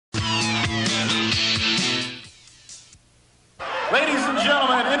Ladies and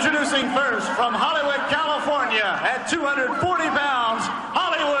gentlemen, introducing first from Hollywood, California, at 240 pounds,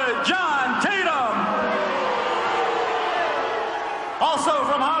 Hollywood John Tatum. Also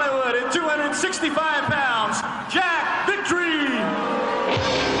from Hollywood at 265 pounds, Jack Victory.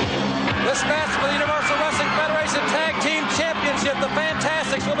 This match for the Universal Wrestling Federation Tag Team Championship, the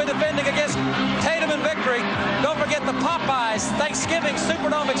Fantastics will be defending against Tatum and Victory. Don't forget the Popeyes Thanksgiving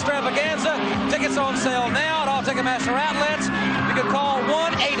Superdome Extravaganza. Tickets on sale now at all Ticketmaster outlets. You can call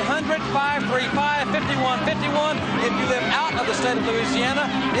 1-800-535-5151 if you live out of the state of Louisiana.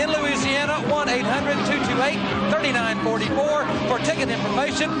 In Louisiana, 1-800-228-3944 for ticket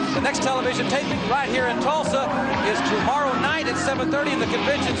information. The next television taping right here in Tulsa is tomorrow night at 7:30 in the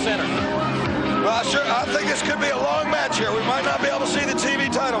Convention Center. Well, I think this could be a long match here. We might not be able to see the TV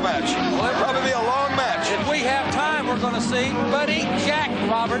title match. Well, it'll probably be a long match. If we have time, we're going to see Buddy, Jack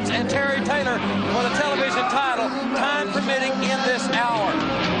Roberts, and Terry Taylor for the television title, time permitting in this hour.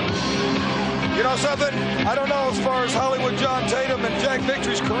 You know something? I don't know as far as Hollywood John Tatum and Jack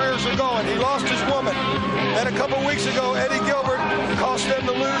Victory's careers are going. He lost his woman. And a couple weeks ago, Eddie Gilbert cost them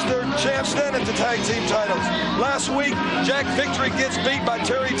to lose their chance then at the tag team titles. Last week, Jack Victory gets beat by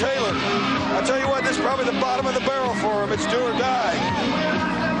Terry Taylor. I tell you what, this is probably the bottom of the barrel for him. It's do or die.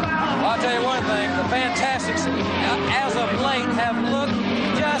 Well, I'll tell you one thing. The Fantastics, as of late, have looked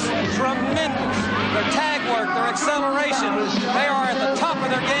just tremendous. Their tag work, their acceleration, they are at the top of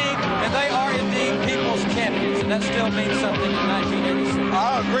their game, and they are indeed people's champions, and that still means something in 1986.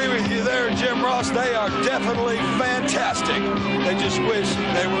 I agree with you there, Jim Ross. They are definitely fantastic. They just wish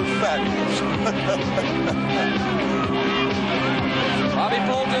they were fabulous. Bobby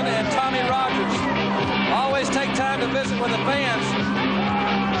Fulton and Tommy Rogers always take time to visit with the fans.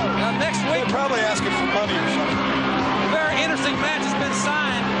 Now, next week... They're probably asking for money or something. A very interesting match has been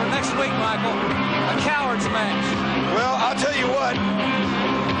signed for next week, Michael. A Cowards match. Well, I'll tell you what.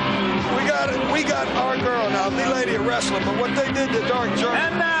 We got our girl now, the lady of wrestling, but what they did to Dark Journey.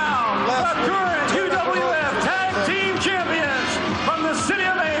 And now, the current UWF Tag Team Champions from the City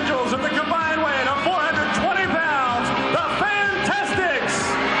of Angels at the combined weight of 420 pounds, the Fantastics.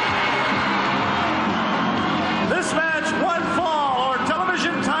 This match, one fall or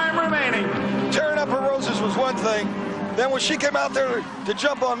television time remaining. Tearing up her roses was one thing. Then when she came out there to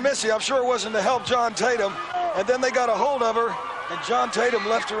jump on Missy, I'm sure it wasn't to help John Tatum. And then they got a hold of her, and John Tatum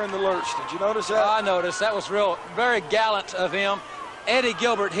left her in the lurch. Did you notice that? I noticed. That was very gallant of him. Eddie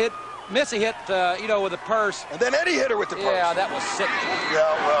Gilbert hit, Missy hit, with a purse. And then Eddie hit her with the purse. Yeah, that was sick.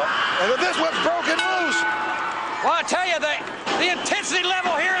 Yeah, well, and then this one's broken loose. Well, I tell you, the intensity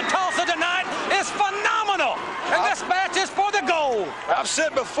level here in Tulsa tonight is phenomenal. And this match is for the gold. I've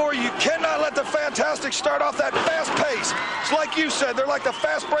said before, you cannot let the Fantastics start off that fast pace. It's like you said, they're like the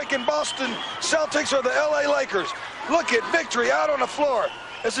fast-breaking Boston Celtics or the LA Lakers. Look at Victory out on the floor.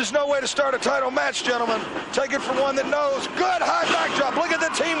 This is no way to start a title match, gentlemen. Take it from one that knows. Good high backdrop. Look at the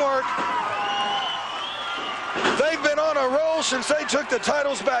teamwork. They've been on a roll since they took the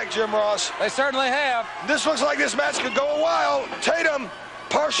titles back, Jim Ross. They certainly have. This looks like this match could go a while. Tatum,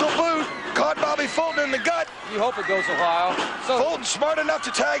 partial boot, caught Bobby Fulton in the gut. You hope it goes a while. So Fulton smart enough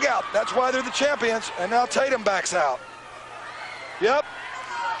to tag out. That's why they're the champions. And now Tatum backs out. Yep.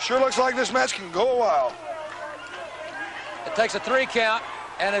 Sure looks like this match can go a while. It takes a 3 count,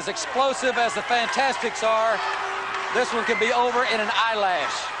 and as explosive as the Fantastics are, this one could be over in an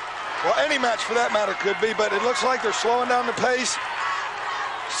eyelash. Well, any match for that matter could be, but it looks like they're slowing down the pace.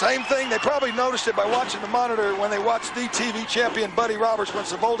 Same thing, they probably noticed it by watching the monitor when they watched the TV champion Buddy Roberts when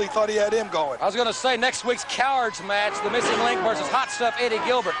Savoldi thought he had him going. I was going to say next week's Cowards match, the Missing Link versus Hot Stuff Eddie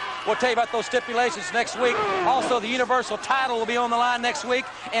Gilbert. We'll tell you about those stipulations next week. Also, the Universal title will be on the line next week,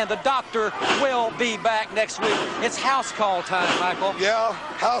 and the Doctor will be back next week. It's house call time, Michael. Yeah,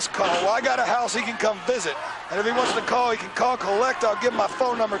 house call. Well, I got a house he can come visit. And if he wants to call, he can call collect. I'll give him my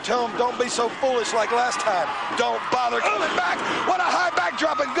phone number. Tell him don't be so foolish like last time. Don't bother coming back. What a high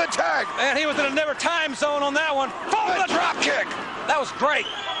backdrop and good tag. And he was in a never time zone on that one. Good drop kick. That was great.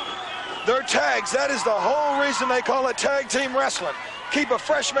 Their tags, that is the whole reason they call it tag team wrestling. Keep a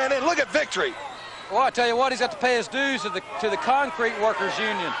fresh man in. Look at Victory. Well, I tell you what, he's got to pay his dues to the Concrete Workers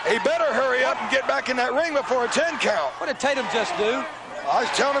Union. He better hurry up and get back in that ring before a 10 count. What did Tatum just do? I was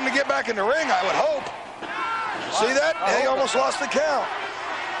telling him to get back in the ring, I would hope. See that? He almost lost the count.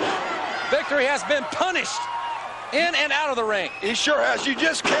 Victory has been punished in and out of the ring. He sure has. You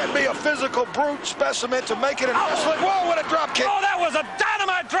just can't be a physical brute specimen to make it in wrestling. Whoa, what a drop kick. Oh, that was a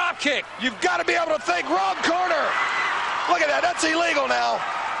dynamite drop kick. You've got to be able to think wrong corner. Look at that. That's illegal now.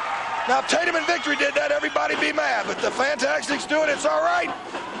 Now, if Tatum and Victory did that, everybody'd be mad. But the Fantastics do it, it's all right.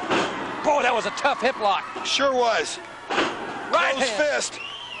 Boy, that was a tough hip lock. Sure was. Right closed hand. fist.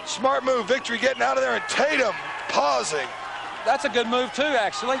 Smart move. Victory getting out of there, and Tatum pausing. That's a good move, too,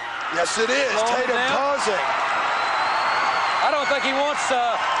 actually. Yes, it is. Slow him Tatum down. pausing. I don't think he wants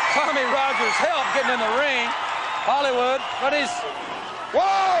Tommy Rogers' help getting in the ring, Hollywood, but he's...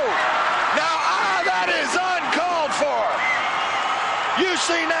 Whoa! Now, that is uncalled for. You've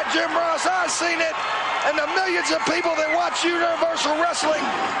seen that, Jim Ross. I've seen it. And the millions of people that watch Universal Wrestling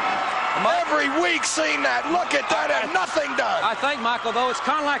every week seen that. Look at that, and nothing done. I think, Michael, though, it's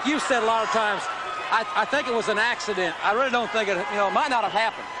kind of like you said a lot of times. I think it was an accident. I really don't think it, might not have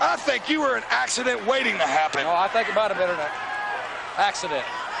happened. I think you were an accident waiting to happen. No, I think it might have been an accident.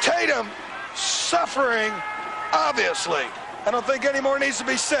 Tatum suffering, obviously. I don't think any more needs to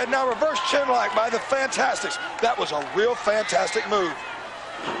be said. Now reverse chinlock by the Fantastics. That was a real fantastic move.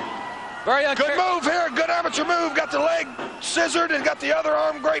 Good move here, good amateur move. Got the leg scissored and got the other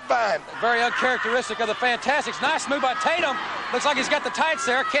arm grapevine. Very uncharacteristic of the Fantastics. Nice move by Tatum. Looks like he's got the tights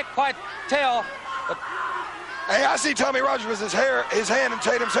there. Can't quite tell. But hey, I see Tommy Rogers with his hand in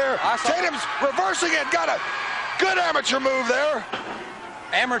Tatum's hair. Tatum's reversing it. Got a good amateur move there.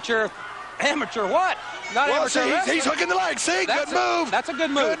 Amateur what? Not amateur wrestling. He's hooking the leg. See, good move. That's a good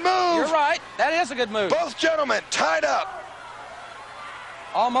move. Good move. You're right. That is a good move. Both gentlemen tied up.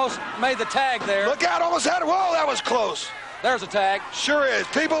 Almost made the tag there. Look out, almost had it. Whoa, that was close. There's a tag. Sure is.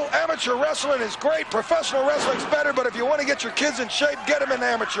 People, amateur wrestling is great. Professional wrestling's better, but if you want to get your kids in shape, get them in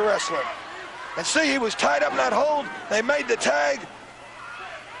amateur wrestling. And see, he was tied up in that hold. They made the tag.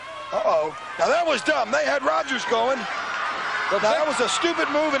 Uh-oh. Now, that was dumb. They had Rogers going. Now, that was a stupid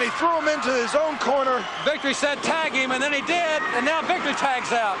move, and he threw him into his own corner. Victory said tag him, and then he did, and now Victory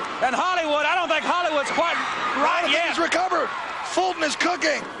tags out. And Hollywood, I don't think Hollywood's quite right yet. He's recovered. Fulton is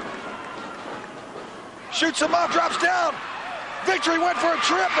cooking. Shoots him off, drops down. Victory went for a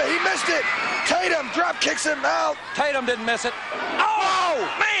trip, but he missed it. Tatum drop kicks him out. Tatum didn't miss it. Oh,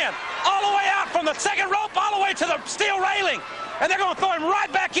 man! All the way out from the second rope, all the way to the steel railing. And they're going to throw him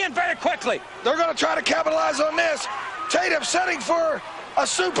right back in very quickly. They're going to try to capitalize on this. Tatum setting for a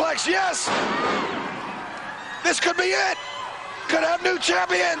suplex, yes. This could be it. Could have new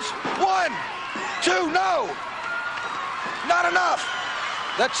champions. 1, 2, no. Not enough.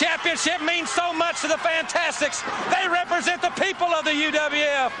 The championship means so much to the Fantastics. They represent the people of the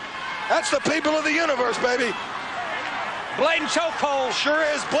UWF. That's the people of the universe, baby. Blatant chokehold. Sure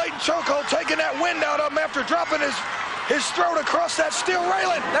is. Blatant chokehold, taking that wind out of him after dropping his throat across that steel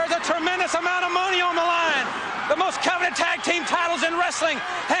railing. There's a tremendous amount of money on the line. The most coveted tag team titles in wrestling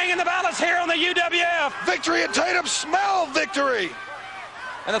hang in the balance here on the UWF. Victory and Tatum smell victory.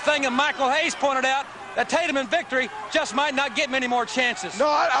 And the thing that Michael Hayes pointed out, that Tatum and Victory just might not get many more chances. No,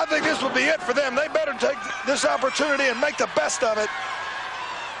 I think this will be it for them. They better take this opportunity and make the best of it.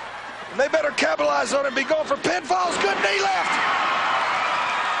 And they better capitalize on it and be going for pinfalls. Good knee left.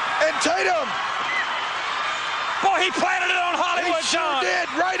 And Tatum. Boy, he planted it on Hollywood, He sure John. did,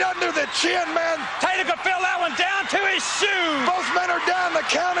 right under the chin, man. Tatum could feel that one down to his shoe. Both men are down. The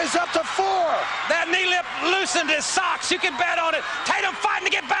count is up to 4. That knee lip loosened his socks. You can bet on it. Tatum fighting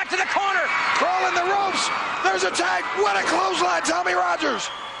to get back to the corner. Crawling the ropes. There's a tag. What a clothesline, Tommy Rogers.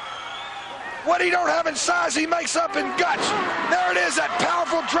 What he don't have in size, he makes up in guts. There it is, that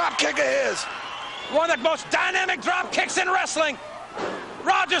powerful drop kick of his. One of the most dynamic drop kicks in wrestling.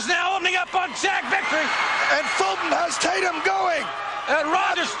 Rogers now opening up on Jack Victory. And Fulton has Tatum going. And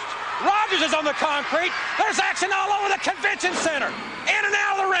Rogers is on the concrete. There's action all over the convention center. In and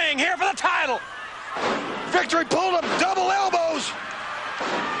out of the ring here for the title. Victory pulled him, double elbows.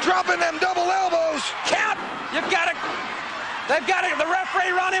 Dropping them double elbows. Count. You've got it. They've got it. The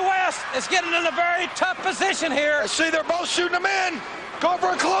referee, Ronnie West, is getting in a very tough position here. I see they're both shooting him in. Going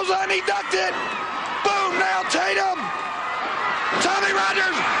for a clothesline, he ducked it. Boom, now Tatum. Tommy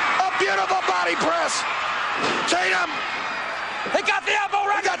Rogers, a beautiful body press. Tatum. He got the elbow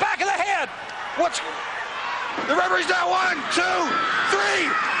right in the back of the head. The referee's now 1, 2,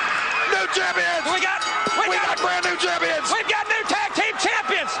 3. New champions. We got brand new champions. We've got new tag team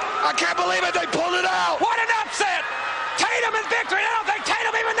champions. I can't believe it. They pulled it out. What an upset. Tatum and Victory. I don't think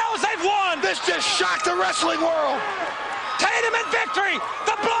Tatum even knows they've won. This just shocked the wrestling world. Tatum and Victory,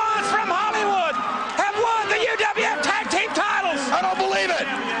 the Blondes from Hollywood, have won the UWF tag team titles. I don't believe it.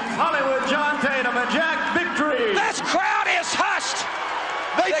 Hollywood, John Tatum, and Jack Victory. This crowd is hushed.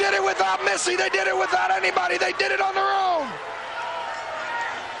 They did it without Missy. They did it without anybody. They did it on their own.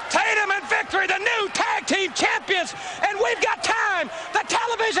 Tatum and Victory, the new tag team champions. And we've got time. The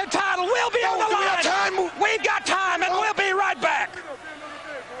television title will